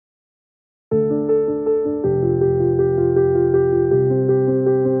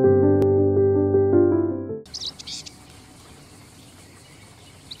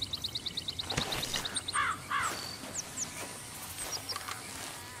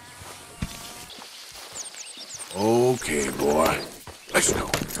Okay, boy. Let's go.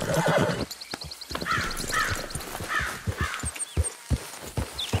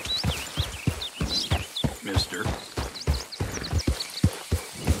 Mister.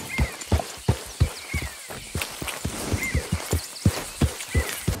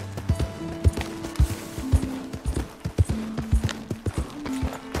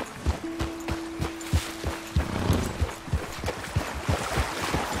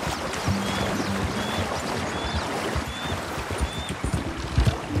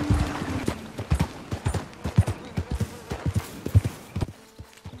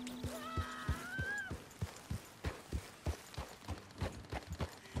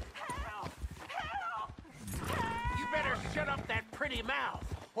 Shut up that pretty mouth,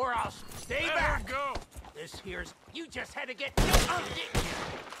 or I'll stay back. Go. This here's you just had to get killed, didn't you?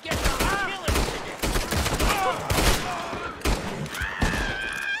 Get some killing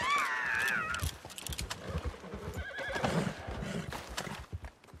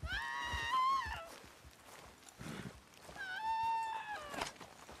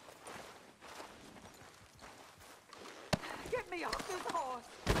Get me off this horse.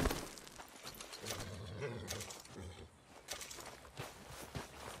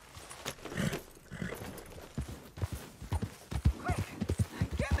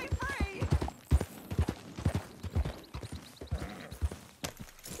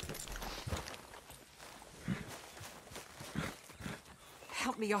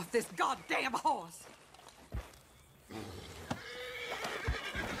 Help me off this goddamn horse!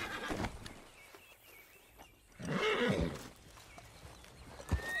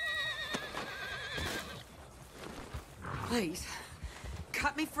 Please,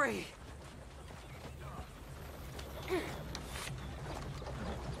 cut me free.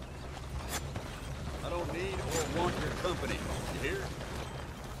 I don't need or want your company. You hear?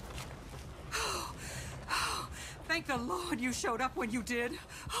 Thank the Lord you showed up when you did.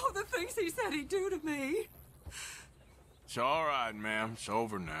 Oh, the things he said he'd do to me. It's all right, ma'am. It's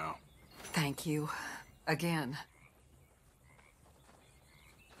over now. Thank you. Again.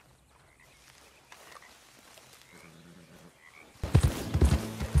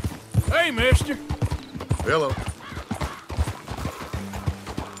 Hey, mister. Hello.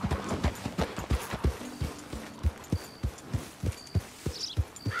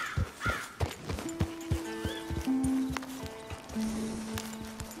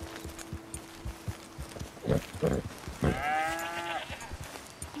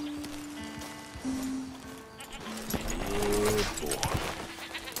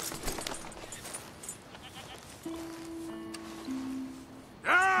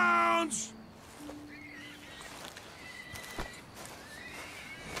 Downs!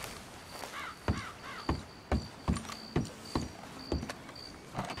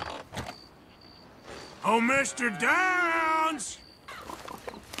 Oh, Mr. Downs!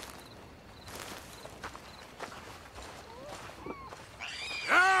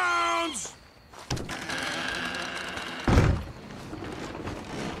 Downs!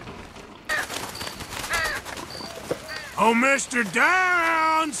 Oh, Mr.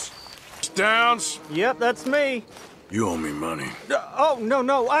 Downs! Downs? Yep, that's me. You owe me money. Oh,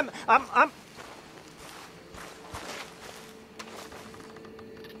 no, I'm... I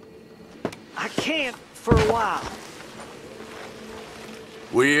can't for a while.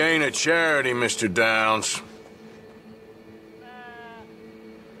 We ain't a charity, Mr. Downs.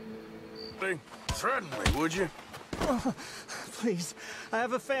 Threaten me, would you? Please, I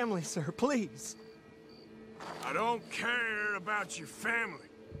have a family, sir, please. I don't care about your family.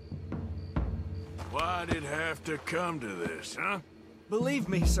 Why'd it have to come to this, huh? Believe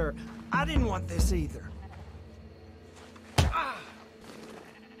me, sir, I didn't want this either.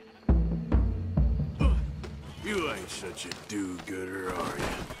 You ain't such a do-gooder, are you?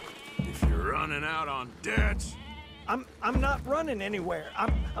 If you're running out on debts... I'm not running anywhere.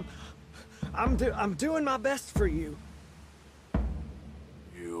 I'm doing my best for you.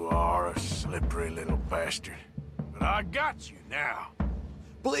 You are a slippery little bastard. But I got you now.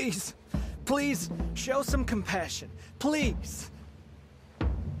 Please, please, show some compassion. Please.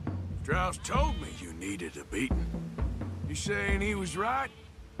 Strauss told me you needed a beating. You saying he was right?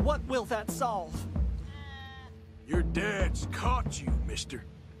 What will that solve? Your dad's caught you, mister.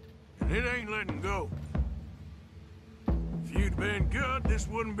 And it ain't letting go. If you'd been good, this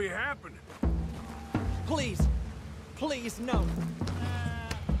wouldn't be happening. Please, please, no.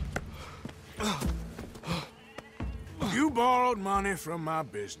 You borrowed money from my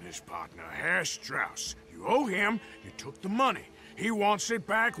business partner, Herr Strauss. You owe him, you took the money. He wants it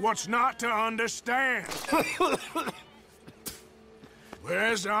back, what's not to understand?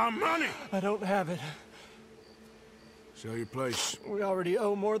 Where's our money? I don't have it. Sell your place. We already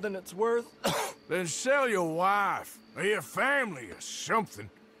owe more than it's worth. Then sell your wife, or your family, or something.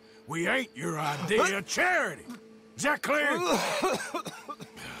 We ain't your idea of charity. Is that clear?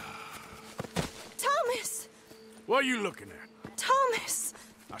 Thomas! What are you looking at? Thomas!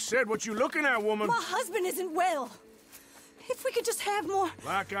 I said what you looking at, woman. My husband isn't well. If we could just have more...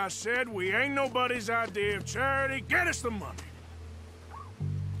 Like I said, we ain't nobody's idea of charity. Get us the money.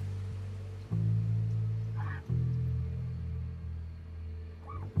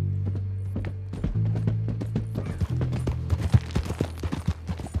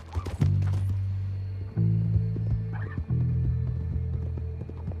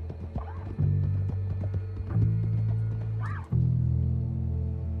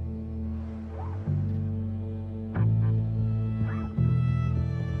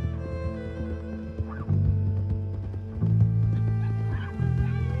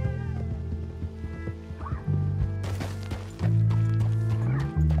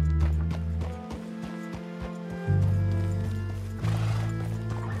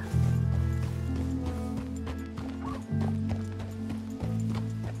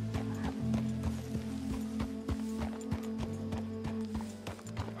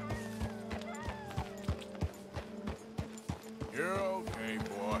 You're okay,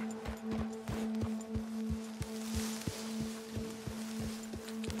 boy.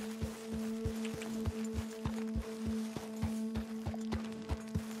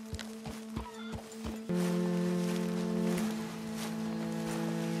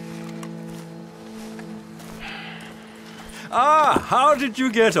 Ah, how did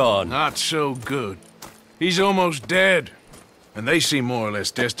you get on? Not so good. He's almost dead. And they seem more or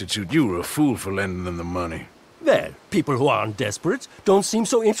less destitute. You were a fool for lending them the money. Well, people who aren't desperate don't seem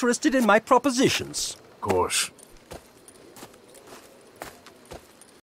so interested in my propositions. Of course.